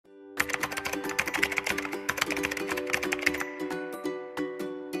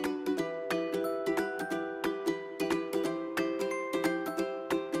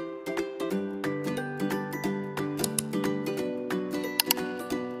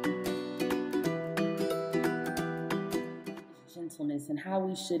and how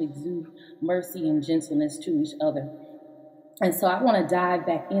we should exude mercy and gentleness to each other. And so I want to dive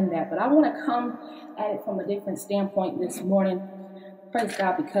back in that, but I want to come at it from a different standpoint this morning. Praise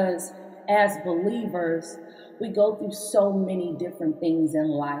God, because as believers, we go through so many different things in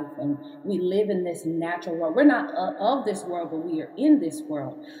life, and we live in this natural world. We're not of this world, but we are in this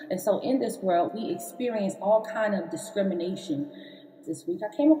world. And so in this world, we experience all kind of discrimination. This week,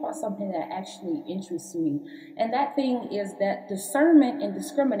 I came across something that actually interests me, and that thing is that discernment and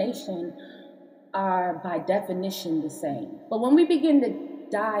discrimination are by definition the same. But when we begin to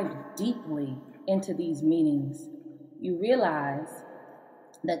dive deeply into these meanings, you realize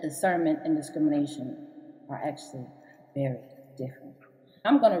that discernment and discrimination are actually very different.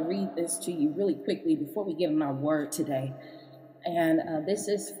 I'm going to read this to you really quickly before we get in our word today. And this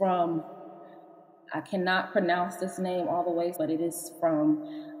is from, I cannot pronounce this name all the way, but it is from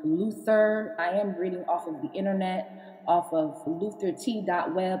Luther. I am reading off of the internet, off of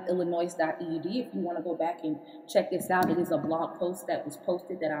lutherT.web.illinois.edu. If you want to go back and check this out, it is a blog post that was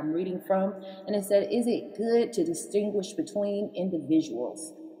posted that I'm reading from. And it said, is it good to distinguish between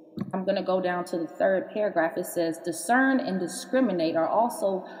individuals? I'm going to go down to the third paragraph. It says, discern and discriminate are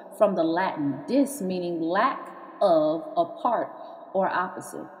also from the Latin dis, meaning lack of, apart, or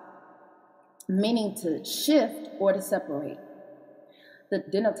opposite, meaning to shift or to separate. The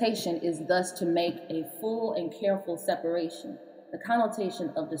denotation is thus to make a full and careful separation. The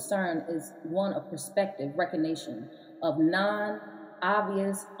connotation of discern is one of perspective, recognition of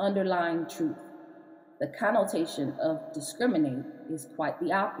non-obvious underlying truth. The connotation of discriminate is quite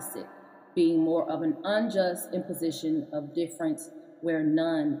the opposite, being more of an unjust imposition of difference where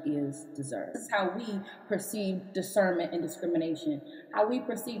none is deserved. This is how we perceive discernment and discrimination. How we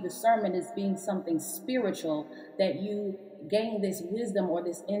perceive discernment as being something spiritual, that you gain this wisdom or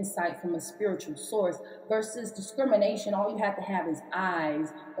this insight from a spiritual source, versus discrimination, all you have to have is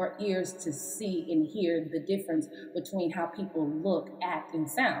eyes or ears to see and hear the difference between how people look, act, and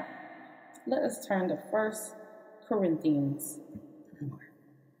sound. Let us turn to 1 Corinthians.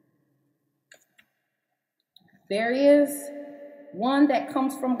 There is one that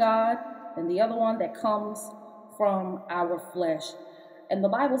comes from God and the other one that comes from our flesh. And the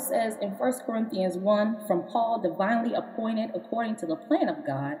Bible says in 1 Corinthians 1, from Paul, divinely appointed according to the plan of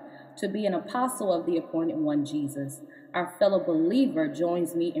God, to be an apostle of the appointed one, Jesus. Our fellow believer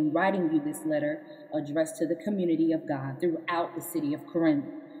joins me in writing you this letter addressed to the community of God throughout the city of Corinth.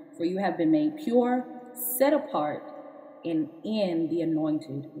 For you have been made pure, set apart, and in the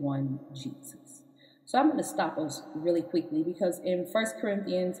anointed one, Jesus. So I'm going to stop us really quickly, because in 1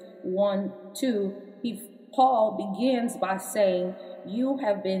 Corinthians 1:2, Paul begins by saying, you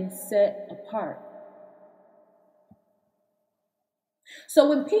have been set apart. So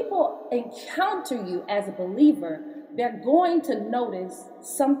when people encounter you as a believer, they're going to notice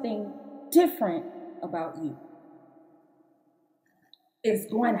something different about you.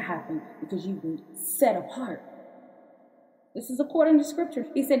 It's going to happen because you've been set apart. This is according to scripture.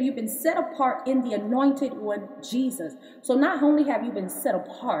 He said you've been set apart in the anointed one, Jesus. So not only have you been set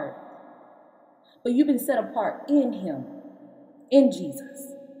apart, but you've been set apart in him, in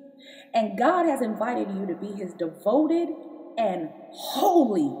Jesus. And God has invited you to be his devoted and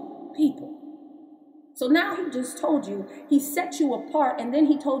holy people. So now he just told you, he set you apart, and then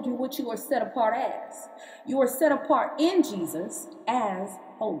he told you what you are set apart as. You are set apart in Jesus as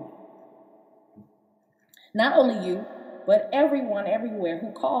holy. Not only you, but everyone everywhere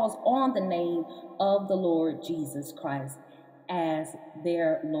who calls on the name of the Lord Jesus Christ as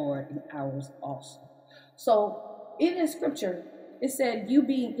their Lord and ours also. So in the scripture, it said you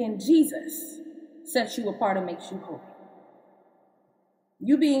being in Jesus sets you apart and makes you holy.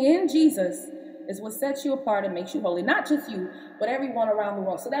 You being in Jesus is what sets you apart and makes you holy. Not just you, but everyone around the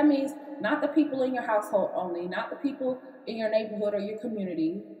world. So that means not the people in your household only, not the people in your neighborhood or your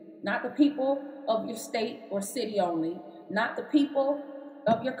community, not the people of your state or city only, not the people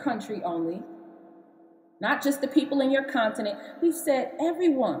of your country only, not just the people in your continent. He said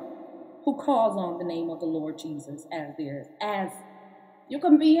everyone who calls on the name of the Lord Jesus as theirs. As you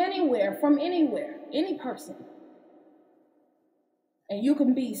can be anywhere, from anywhere, any person. And you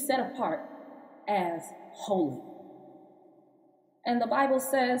can be set apart as holy. And the Bible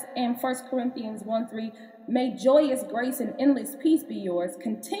says in 1 Corinthians 1:3, may joyous grace and endless peace be yours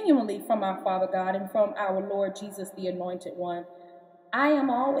continually from our Father God and from our Lord Jesus, the Anointed One. I am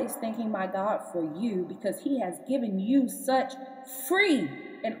always thanking my God for you because he has given you such free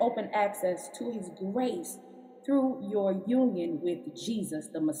and open access to his grace through your union with Jesus,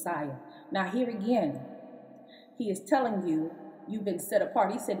 the Messiah. Now here again, he is telling you, You've been set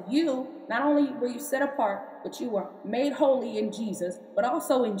apart. He said, you, not only were you set apart, but you were made holy in Jesus, but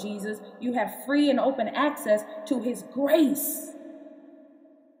also in Jesus, you have free and open access to his grace.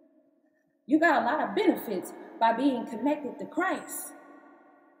 You got a lot of benefits by being connected to Christ.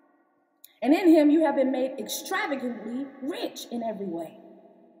 And in him, you have been made extravagantly rich in every way.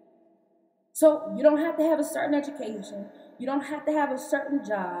 So you don't have to have a certain education. You don't have to have a certain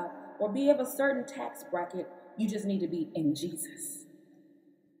job or be of a certain tax bracket. You just need to be in Jesus.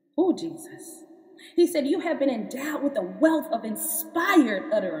 Oh, Jesus. He said, you have been endowed with a wealth of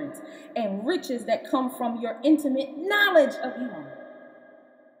inspired utterance and riches that come from your intimate knowledge of him.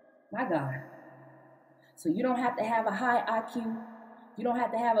 My God. So you don't have to have a high IQ. You don't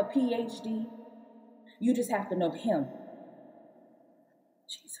have to have a PhD. You just have to know him.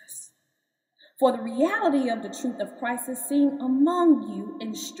 Jesus. For the reality of the truth of Christ is seen among you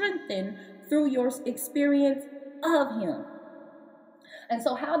and strengthened through your experience of him. And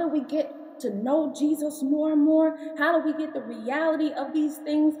so how do we get to know Jesus more and more? How do we get the reality of these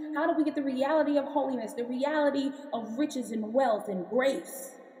things? How do we get the reality of holiness, the reality of riches and wealth and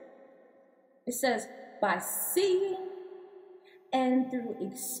grace? It says, by seeing and through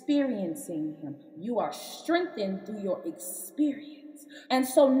experiencing him. You are strengthened through your experience. And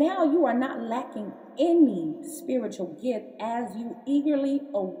so now you are not lacking any spiritual gift as you eagerly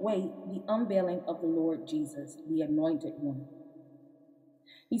await the unveiling of the Lord Jesus, the anointed one.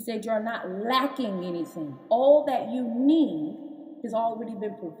 He said you're not lacking anything. All that you need has already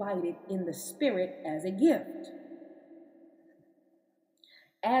been provided in the Spirit as a gift.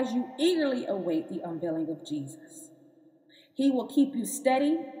 As you eagerly await the unveiling of Jesus, he will keep you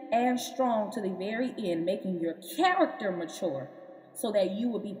steady and strong to the very end, making your character mature so that you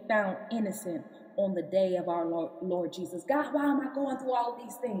will be found innocent on the day of our Lord Jesus. God, why am I going through all of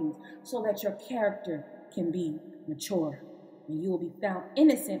these things? So that your character can be mature and you will be found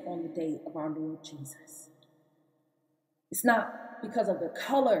innocent on the day of our Lord Jesus. It's not because of the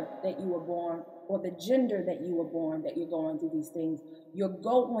color that you were born or the gender that you were born that you're going through these things. You're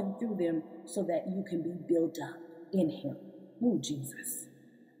going through them so that you can be built up in him. Oh, Jesus.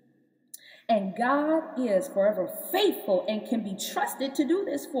 And God is forever faithful and can be trusted to do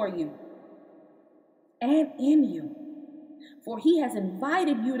this for you and in you. For he has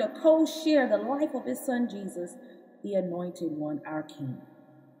invited you to co-share the life of his son, Jesus, the anointed one, our King.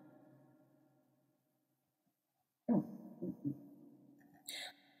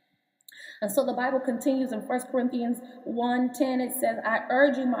 And so the Bible continues in 1 Corinthians 1:10. It says, I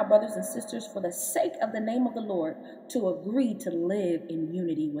urge you, my brothers and sisters, for the sake of the name of the Lord, to agree to live in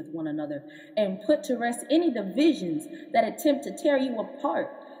unity with one another and put to rest any divisions that attempt to tear you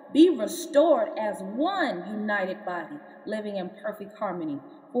apart. Be restored as one united body, living in perfect harmony.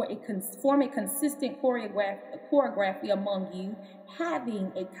 Form a consistent choreography among you,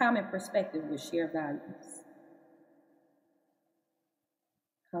 having a common perspective with shared values.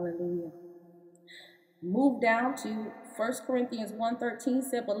 Hallelujah. Move down to 1 Corinthians 1:13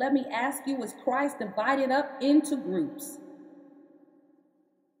 said, but let me ask you, is Christ divided up into groups?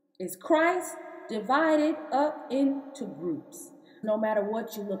 Is Christ divided up into groups? No matter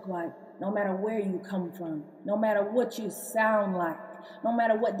what you look like, no matter where you come from, no matter what you sound like, no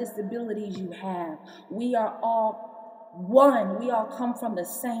matter what disabilities you have, we are all one. We all come from the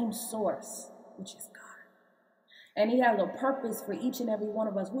same source, which is God. And he has a purpose for each and every one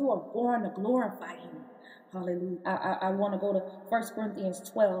of us. We were born to glorify him. Hallelujah. I want to go to 1 Corinthians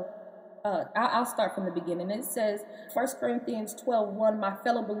 12. I'll start from the beginning. It says, 1 Corinthians 12:1, my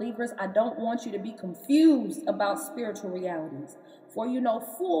fellow believers, I don't want you to be confused about spiritual realities. For you know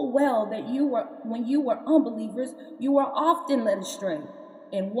full well that when you were unbelievers, you were often led astray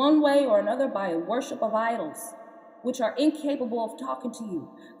in one way or another by a worship of idols, which are incapable of talking to you.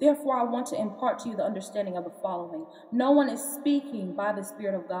 Therefore, I want to impart to you the understanding of the following. No one is speaking by the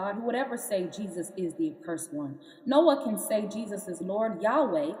Spirit of God who would ever say Jesus is the accursed one. No one can say Jesus is Lord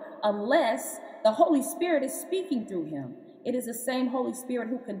Yahweh unless the Holy Spirit is speaking through him. It is the same Holy Spirit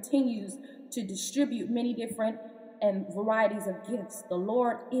who continues to distribute many different and varieties of gifts. The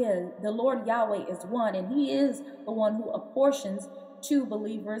Lord Yahweh is one, and he is the one who apportions to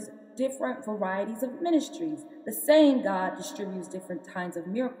believers different varieties of ministries. The same God distributes different kinds of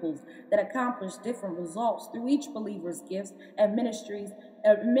miracles that accomplish different results through each believer's gifts and ministry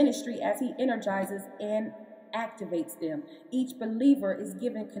as he energizes and activates them. Each believer is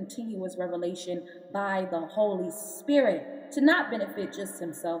given continuous revelation by the Holy Spirit to not benefit just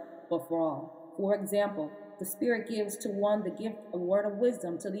himself, but for all. For example, the Spirit gives to one the gift of word of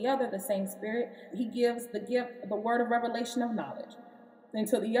wisdom, to the other the same Spirit. He gives the gift of the word of revelation of knowledge. And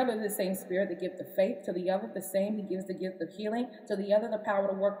to the other, the same Spirit, the gift of faith. To the other, the same, he gives the gift of healing. To the other, the power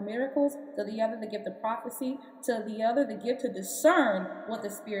to work miracles. To the other, the gift of prophecy. To the other, the gift to discern what the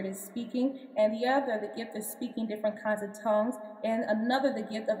Spirit is speaking. And the other, the gift of speaking different kinds of tongues. And another, the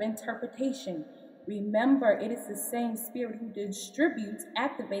gift of interpretation. Remember, it is the same Spirit who distributes,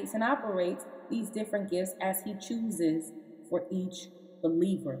 activates, and operates these different gifts as he chooses for each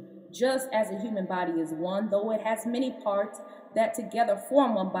believer. Just as a human body is one, though it has many parts that together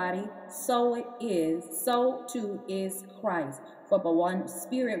form one body, so too is Christ. For by one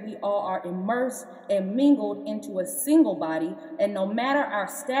Spirit we all are immersed and mingled into a single body, and no matter our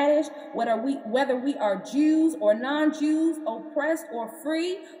status, whether we are Jews or non-Jews, oppressed or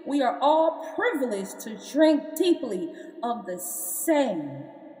free, we are all privileged to drink deeply of the same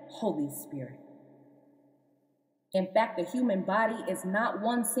Holy Spirit. In fact, the human body is not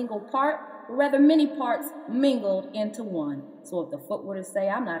one single part, but rather many parts mingled into one. So if the foot were to say,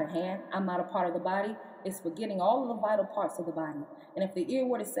 I'm not a hand, I'm not a part of the body, it's forgetting all of the vital parts of the body. And if the ear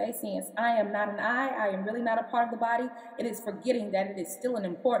were to say, since I am not an eye, I am really not a part of the body, it is forgetting that it is still an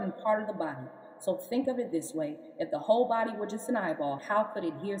important part of the body. So think of it this way. If the whole body were just an eyeball, how could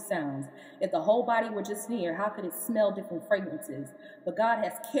it hear sounds? If the whole body were just an ear, how could it smell different fragrances? But God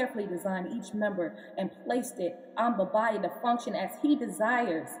has carefully designed each member and placed it on the body to function as he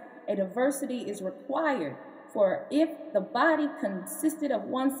desires. A diversity is required, for if the body consisted of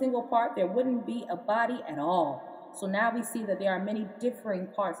one single part, there wouldn't be a body at all. So now we see that there are many differing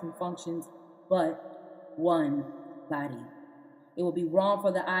parts and functions, but one body. It would be wrong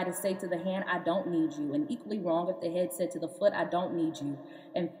for the eye to say to the hand, I don't need you. And equally wrong if the head said to the foot, I don't need you.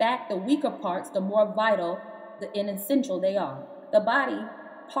 In fact, the weaker parts, the more vital and essential they are. The body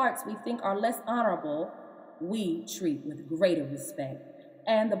parts we think are less honorable, we treat with greater respect.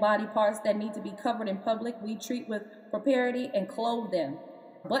 And the body parts that need to be covered in public, we treat with propriety and clothe them.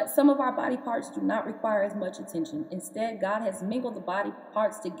 But some of our body parts do not require as much attention. Instead, God has mingled the body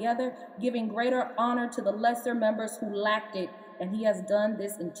parts together, giving greater honor to the lesser members who lacked it. And he has done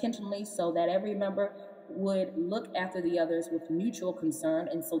this intentionally so that every member would look after the others with mutual concern,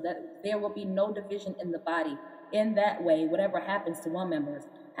 and so that there will be no division in the body. In that way, whatever happens to one member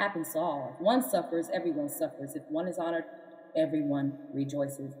happens to all. If one suffers, everyone suffers. If one is honored, everyone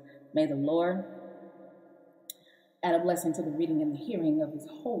rejoices. May the Lord add a blessing to the reading and the hearing of his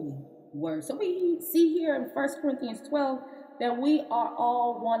holy word. So we see here in 1 Corinthians 12 that we are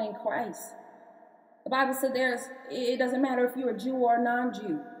all one in Christ. The Bible said it doesn't matter if you're a Jew or a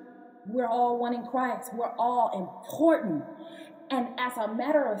non-Jew. We're all one in Christ. We're all important. And as a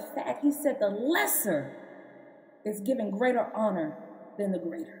matter of fact, he said the lesser is given greater honor than the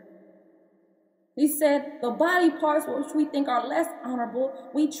greater. He said the body parts which we think are less honorable,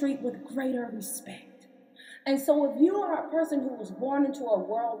 we treat with greater respect. And so if you are a person who was born into a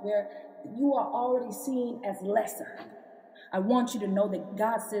world where you are already seen as lesser, I want you to know that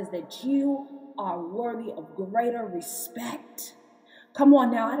God says that you are worthy of greater respect. Come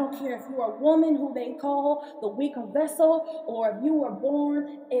on now, I don't care if you're a woman who they call the weaker vessel, or if you were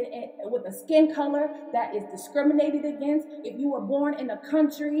born with a skin color that is discriminated against, if you were born in a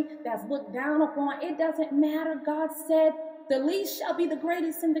country that's looked down upon, it doesn't matter. God said the least shall be the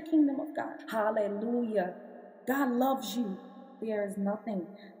greatest in the kingdom of God. Hallelujah. God loves you. There is nothing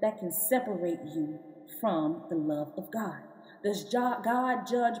that can separate you from the love of God. Does God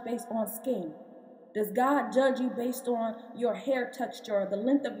judge based on skin? Does God judge you based on your hair texture or the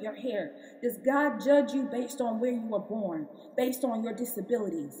length of your hair? Does God judge you based on where you were born, based on your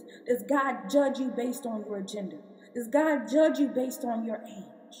disabilities? Does God judge you based on your gender? Does God judge you based on your age?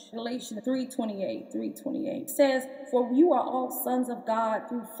 Galatians 3:28 says, for you are all sons of God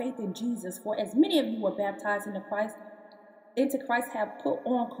through faith in Jesus. For as many of you were baptized into Christ have put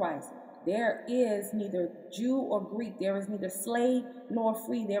on Christ. There is neither Jew or Greek. There is neither slave nor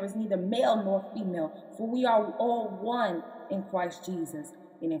free. There is neither male nor female. For we are all one in Christ Jesus.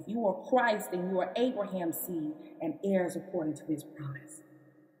 And if you are Christ, then you are Abraham's seed and heirs according to his promise.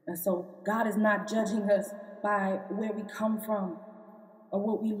 And so God is not judging us by where we come from or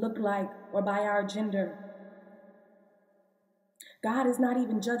what we look like or by our gender. God is not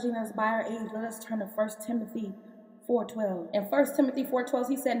even judging us by our age. Let us turn to 1 Timothy 4:12. In 1 Timothy 4:12,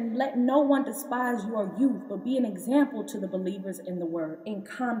 he said, let no one despise your youth, but be an example to the believers in the word, in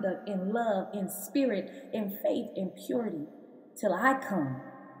conduct, in love, in spirit, in faith, in purity. Till I come,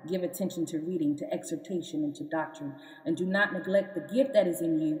 give attention to reading, to exhortation, and to doctrine. And do not neglect the gift that is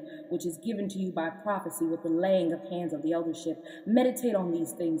in you, which is given to you by prophecy with the laying of hands of the eldership. Meditate on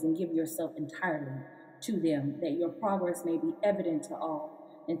these things and give yourself entirely to them, that your progress may be evident to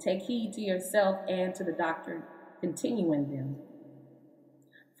all. And take heed to yourself and to the doctrine. Continue in them.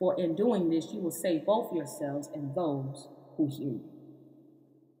 For in doing this, you will save both yourselves and those who hear you.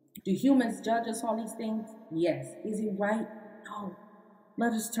 Do humans judge us on these things? Yes. Is it right? No.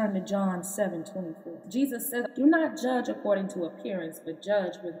 Let us turn to John 7:24. Jesus said, do not judge according to appearance, but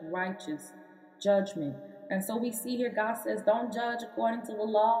judge with righteous judgment. And so we see here, God says, don't judge according to the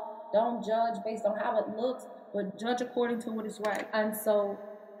law. Don't judge based on how it looks, but judge according to what is right. And so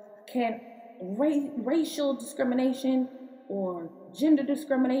can racial discrimination or gender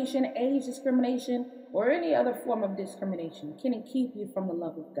discrimination, age discrimination, or any other form of discrimination, can it keep you from the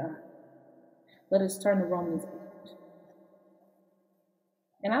love of God? Let us turn to Romans 8.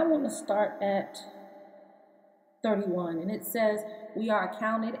 And I want to start at 31. And it says, we are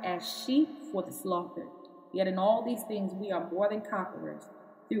accounted as sheep for the slaughter. Yet in all these things we are more than conquerors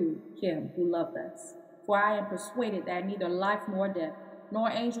through him who loved us. For I am persuaded that neither life nor death, nor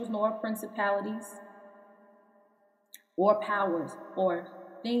angels nor principalities, or powers, or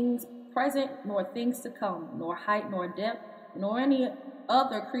things present, nor things to come, nor height, nor depth, nor any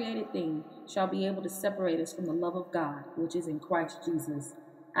other created thing shall be able to separate us from the love of God, which is in Christ Jesus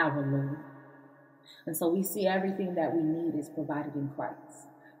our Lord. And so we see everything that we need is provided in Christ.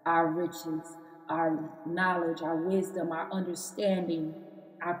 Our riches, our knowledge, our wisdom, our understanding,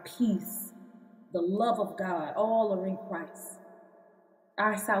 our peace, the love of God, all are in Christ.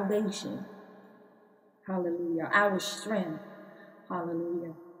 Our salvation, hallelujah, our strength,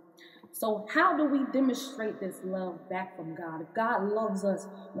 hallelujah. So how do we demonstrate this love back from God? If God loves us,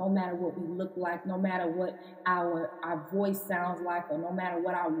 no matter what we look like, no matter what our voice sounds like, or no matter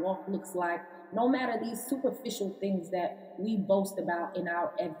what our walk looks like, no matter these superficial things that we boast about in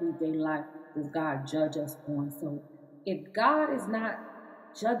our everyday life, does God judge us on? So if God is not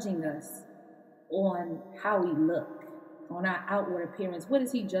judging us on how we look, on our outward appearance, what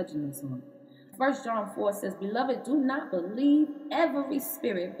is he judging us on? 1 John 4 says, beloved, do not believe every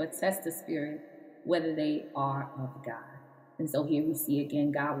spirit, but test the spirit, whether they are of God. And so here we see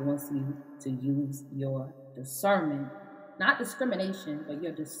again, God wants you to use your discernment, not discrimination, but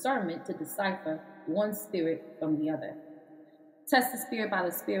your discernment to decipher one spirit from the other. Test the spirit by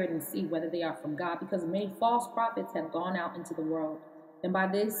the spirit and see whether they are from God, because many false prophets have gone out into the world. And by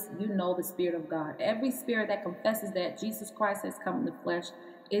this, you know the Spirit of God. Every spirit that confesses that Jesus Christ has come in the flesh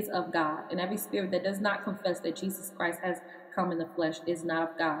is of God. And every spirit that does not confess that Jesus Christ has come in the flesh is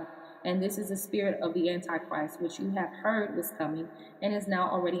not of God. And this is the spirit of the Antichrist, which you have heard was coming and is now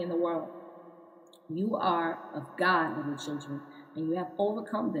already in the world. You are of God, little children, and you have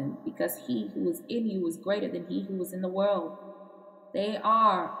overcome them, because he who is in you is greater than he who is in the world. They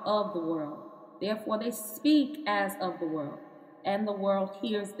are of the world. Therefore they speak as of the world, and the world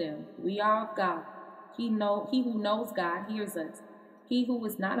hears them. We are of God. He who knows God hears us. He who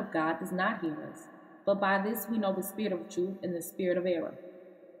is not of God does not hear us. But by this we know the spirit of truth and the spirit of error.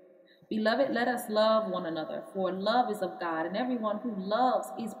 Beloved, let us love one another, for love is of God, and everyone who loves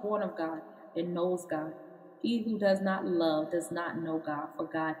is born of God and knows God. He who does not love does not know God, for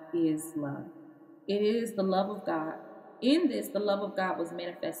God is love. It is the love of God. In this, the love of God was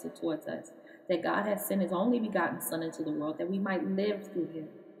manifested towards us, that God has sent his only begotten Son into the world, that we might live through him.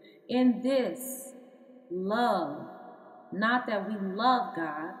 In this love, not that we love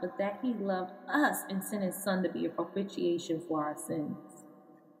God, but that he loved us and sent his Son to be a propitiation for our sins.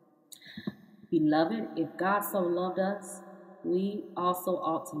 Beloved, if God so loved us, we also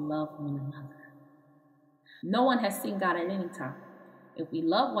ought to love one another. No one has seen God at any time. If we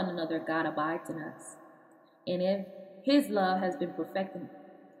love one another, God abides in us. And if his love has been perfected,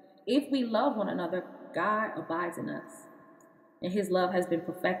 if we love one another, God abides in us, and his love has been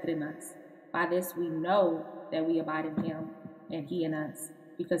perfected in us. By this we know that we abide in him and he in us,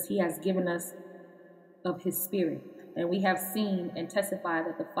 because he has given us of his Spirit. And we have seen and testified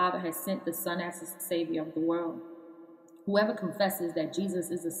that the Father has sent the Son as the Savior of the world. Whoever confesses that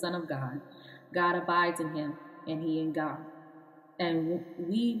Jesus is the Son of God, God abides in him and he in God. And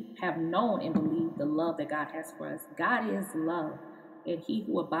we have known and believed the love that God has for us. God is love, and he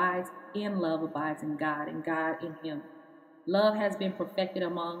who abides in love abides in God, and God in him. Love has been perfected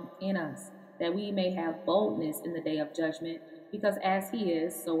in us, that we may have boldness in the day of judgment, because as he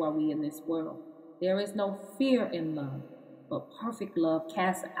is, so are we in this world. There is no fear in love, but perfect love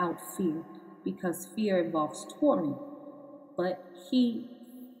casts out fear, because fear involves torment. But he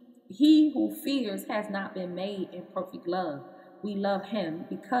who fears has not been made in perfect love. We love him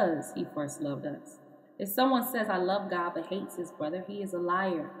because he first loved us. If someone says, I love God, but hates his brother, he is a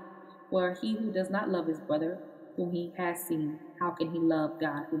liar. For he who does not love his brother, whom he has seen, how can he love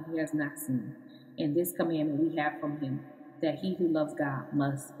God, whom he has not seen? And this commandment we have from him, that he who loves God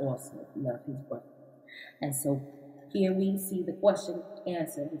must also love his brother. And so Here we see the question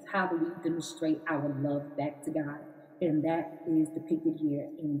answered is how do we demonstrate our love back to God? And that is depicted here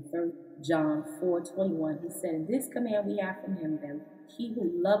in 3 John 4:21. He said, "In this command we have from him, that he who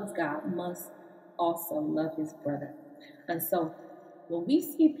loves God must also love his brother." And so when we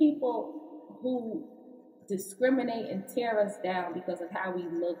see people who discriminate and tear us down because of how we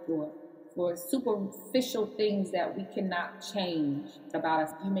look, or for superficial things that we cannot change about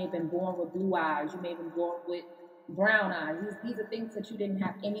us. You may have been born with blue eyes. You may have been born with brown eyes. These are things that you didn't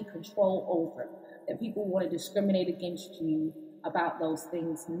have any control over, that people want to discriminate against you about those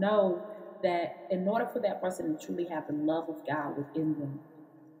things. Know that in order for that person to truly have the love of God within them,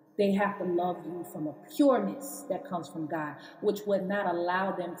 they have to love you from a pureness that comes from God, which would not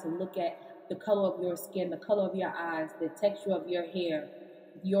allow them to look at the color of your skin, the color of your eyes, the texture of your hair,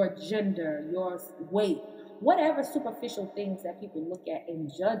 your gender, your weight, whatever superficial things that people look at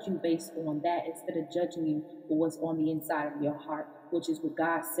and judge you based on that, instead of judging you for what's on the inside of your heart, which is what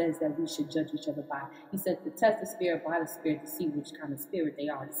God says that we should judge each other by. He said to test the spirit by the spirit to see which kind of spirit they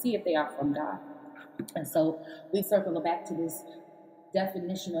are, to see if they are from God. And so we circle back to this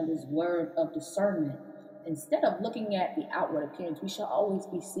definition of this word of discernment. Instead of looking at the outward appearance, we shall always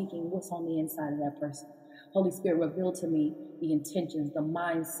be seeking what's on the inside of that person. Holy Spirit, reveal to me the intentions, the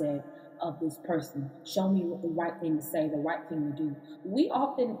mindset of this person. Show me what the right thing to say, the right thing to do. We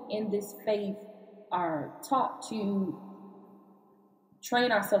often in this faith are taught to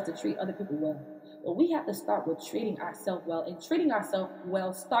train ourselves to treat other people well. But we have to start with treating ourselves well. And treating ourselves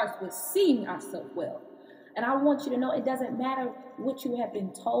well starts with seeing ourselves well. And I want you to know it doesn't matter what you have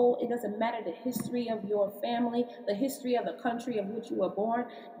been told. It doesn't matter the history of your family, the history of the country of which you were born.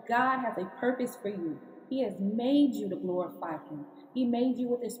 God has a purpose for you. He has made you to glorify him. He made you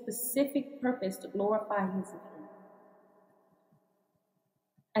with a specific purpose to glorify his name.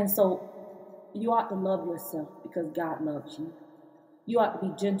 And so you ought to love yourself because God loves you. You ought to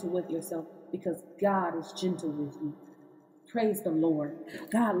be gentle with yourself because God is gentle with you. Praise the Lord.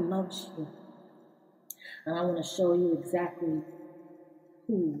 God loves you. And I want to show you exactly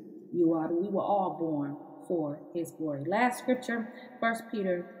who you are. We were all born for his glory. Last scripture, 1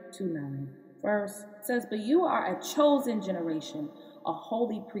 Peter 2:9. Verse says, "But you are a chosen generation, a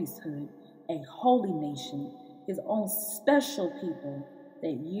holy priesthood, a holy nation, his own special people,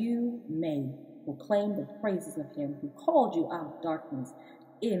 that you may proclaim the praises of him who called you out of darkness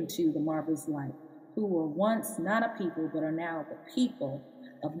into the marvelous light, who were once not a people, but are now the people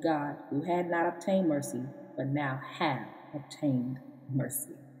of God, who had not obtained mercy, but now have obtained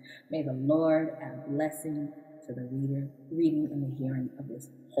mercy." May the Lord add a blessing to the reading and the hearing of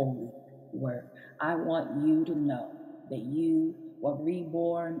this holy word. I want you to know that you were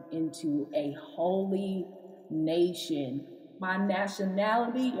reborn into a holy nation. My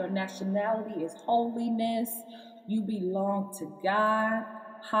nationality, your nationality is holiness. You belong to God.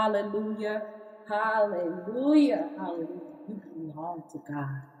 Hallelujah. Hallelujah. Hallelujah. You belong to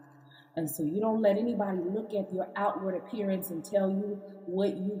God. And so you don't let anybody look at your outward appearance and tell you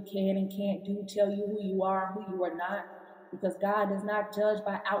what you can and can't do, tell you who you are, who you are not. Because God does not judge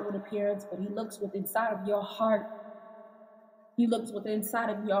by outward appearance, but he looks within inside of your heart. He looks within inside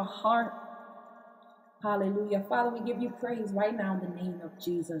of your heart. Hallelujah. Father, we give you praise right now in the name of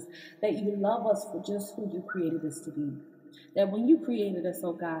Jesus, that you love us for just who you created us to be. That when you created us,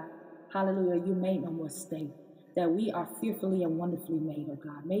 oh God, hallelujah, you made no mistake. That we are fearfully and wonderfully made, oh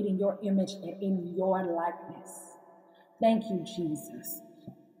God, made in your image and in your likeness. Thank you, Jesus,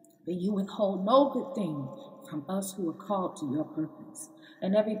 that you withhold no good thing from us who are called to your purpose.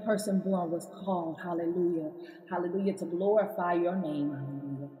 And every person born was called, hallelujah, hallelujah, to glorify your name,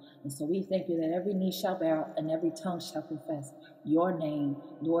 hallelujah. And so we thank you that every knee shall bow and every tongue shall confess your name,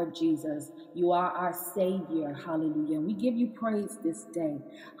 Lord Jesus. You are our Savior, hallelujah. And we give you praise this day,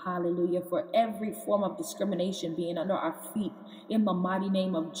 hallelujah, for every form of discrimination being under our feet in the mighty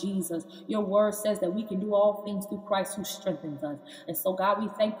name of Jesus. Your word says that we can do all things through Christ who strengthens us. And so, God, we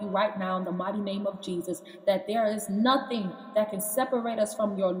thank you right now in the mighty name of Jesus that there is nothing that can separate us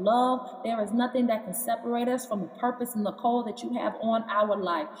from your love. There is nothing that can separate us from the purpose and the call that you have on our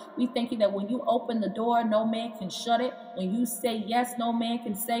life. We thank you that when you open the door, no man can shut it. When you say yes, no man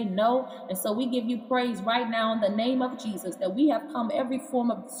can say no. And so we give you praise right now in the name of Jesus that we have come every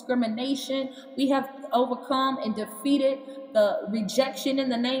form of discrimination. We have overcome and defeated the rejection in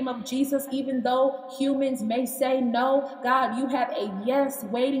the name of Jesus. Even though humans may say no, God, you have a yes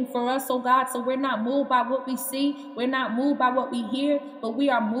waiting for us, oh God. So we're not moved by what we see. We're not moved by what we hear, but we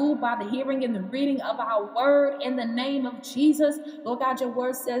are moved by the hearing and the reading of our word in the name of Jesus. Lord God, your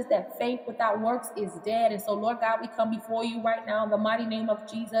word says that faith without works is dead. And so, Lord God, we come before you right now in the mighty name of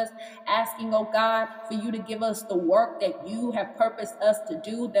Jesus, asking, oh God, for you to give us the work that you have purposed us to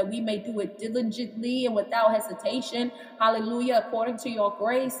do, that we may do it diligently and without hesitation. Hallelujah. According to your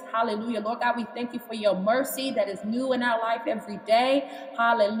grace. Hallelujah. Lord God, we thank you for your mercy that is new in our life every day.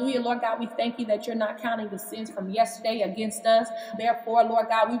 Hallelujah. Lord God, we thank you that you're not counting the sins from yesterday against us. Therefore, Lord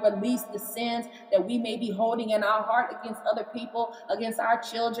God, we release the sins that we may be holding in our heart against other people, against our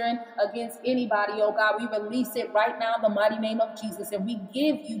children, against anybody, oh God. We release it right now in the mighty name of Jesus. And we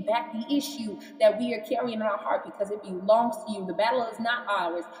give you back the issue that we are carrying in our heart because it belongs to you. The battle is not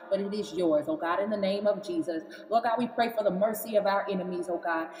ours, but it is yours, oh God, in the name of Jesus. Lord God, we pray for the mercy of our enemies, oh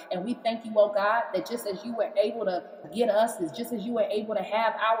God. And we thank you, oh God, that just as you were able to get us, just as you were able to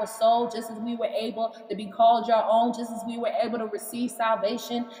have our soul, just as we were able to be called your own, just as we were able to receive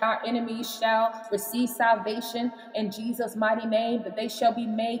salvation, our enemies shall receive salvation in Jesus' mighty name, that they shall be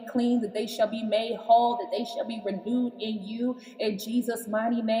made clean, that they shall be made whole, that they shall be renewed in you in Jesus'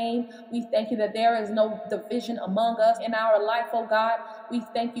 mighty name. We thank you that there is no division among us in our life, oh God. We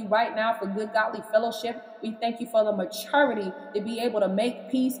thank you right now for good godly fellowship. We thank you for the maturity to be able to make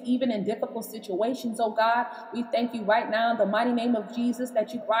peace even in difficult situations, oh God. We thank you right now in the mighty name of Jesus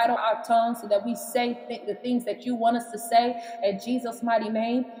that you bridle our tongues so that we say the things that you want us to say in Jesus' mighty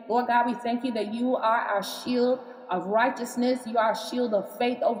name. Lord God, we thank you that you are our shield of righteousness. You are a shield of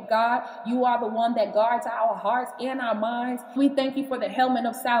faith, oh God. You are the one that guards our hearts and our minds. We thank you for the helmet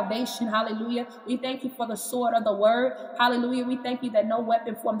of salvation. Hallelujah. We thank you for the sword of the word. Hallelujah. We thank you that no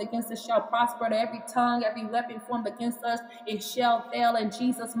weapon formed against us shall prosper. That every tongue, every weapon formed against us, it shall fail in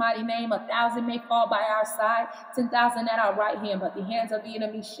Jesus' mighty name. 1,000 may fall by our side, 10,000 at our right hand, but the hands of the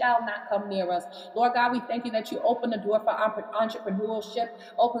enemy shall not come near us. Lord God, we thank you that you open the door for entrepreneurship,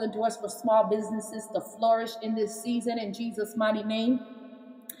 open the doors for small businesses to flourish in this season in Jesus' mighty name.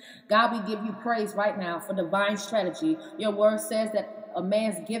 God, we give you praise right now for divine strategy. Your word says that a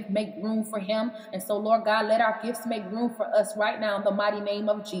man's gift make room for him. And so, Lord God, let our gifts make room for us right now in the mighty name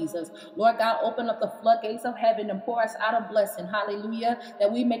of Jesus. Lord God, open up the floodgates of heaven and pour us out a blessing. Hallelujah.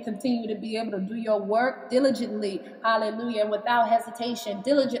 That we may continue to be able to do your work diligently. Hallelujah. And without hesitation,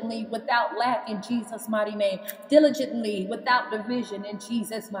 diligently, without lack in Jesus' mighty name. Diligently, without division in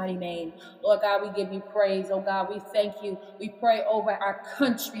Jesus' mighty name. Lord God, we give you praise. Oh God, we thank you. We pray over our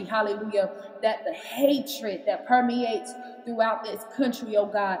country. Hallelujah. That the hatred that permeates throughout this country, oh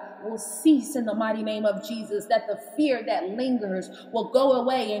God, will cease in the mighty name of Jesus, that the fear that lingers will go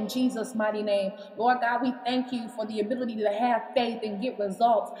away in Jesus' mighty name. Lord God, we thank you for the ability to have faith and get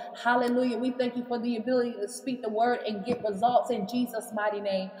results. Hallelujah. We thank you for the ability to speak the word and get results in Jesus' mighty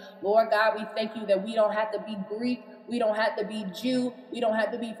name. Lord God, we thank you that we don't have to be Greek. We don't have to be Jew. We don't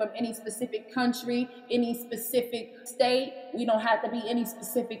have to be from any specific country, any specific state. We don't have to be any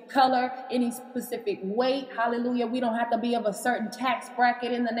specific color, any specific weight. Hallelujah. We don't have to be of a certain tax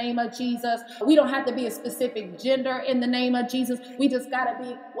bracket in the name of Jesus. We don't have to be a specific gender in the name of Jesus. We just got to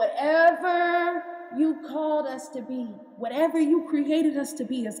be whatever you called us to be. Whatever you created us to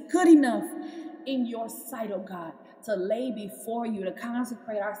be is good enough in your sight, oh God, to lay before you, to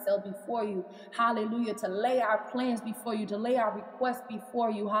consecrate ourselves before you. Hallelujah. To lay our plans before you, to lay our requests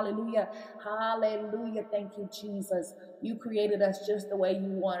before you. Hallelujah. Hallelujah. Thank you, Jesus. You created us just the way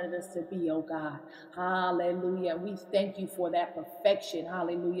you wanted us to be, oh God. Hallelujah. We thank you for that perfection.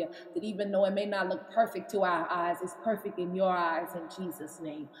 Hallelujah. That even though it may not look perfect to our eyes, it's perfect in your eyes in Jesus'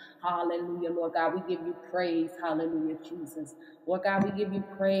 name. Hallelujah, Lord God. We give you praise. Hallelujah, Jesus. Lord God, we give you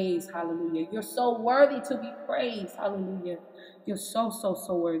praise. Hallelujah. You're so worthy to be praised. Hallelujah. You're so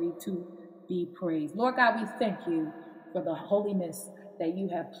worthy to be praised. Lord God, we thank you for the holiness that you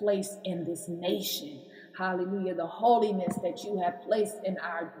have placed in this nation. Hallelujah. The holiness that you have placed in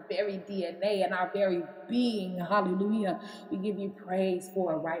our very DNA and our very being. Hallelujah. We give you praise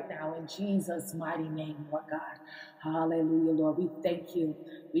for it right now in Jesus' mighty name, Lord God. Hallelujah, Lord. We thank you.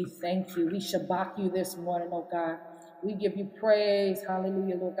 We thank you. We shabak you this morning, oh God. We give you praise.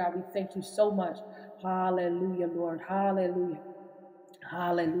 Hallelujah, Lord God. We thank you so much. Hallelujah, Lord. Hallelujah.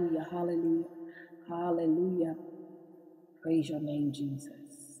 Hallelujah. Hallelujah. Hallelujah. Praise your name, Jesus.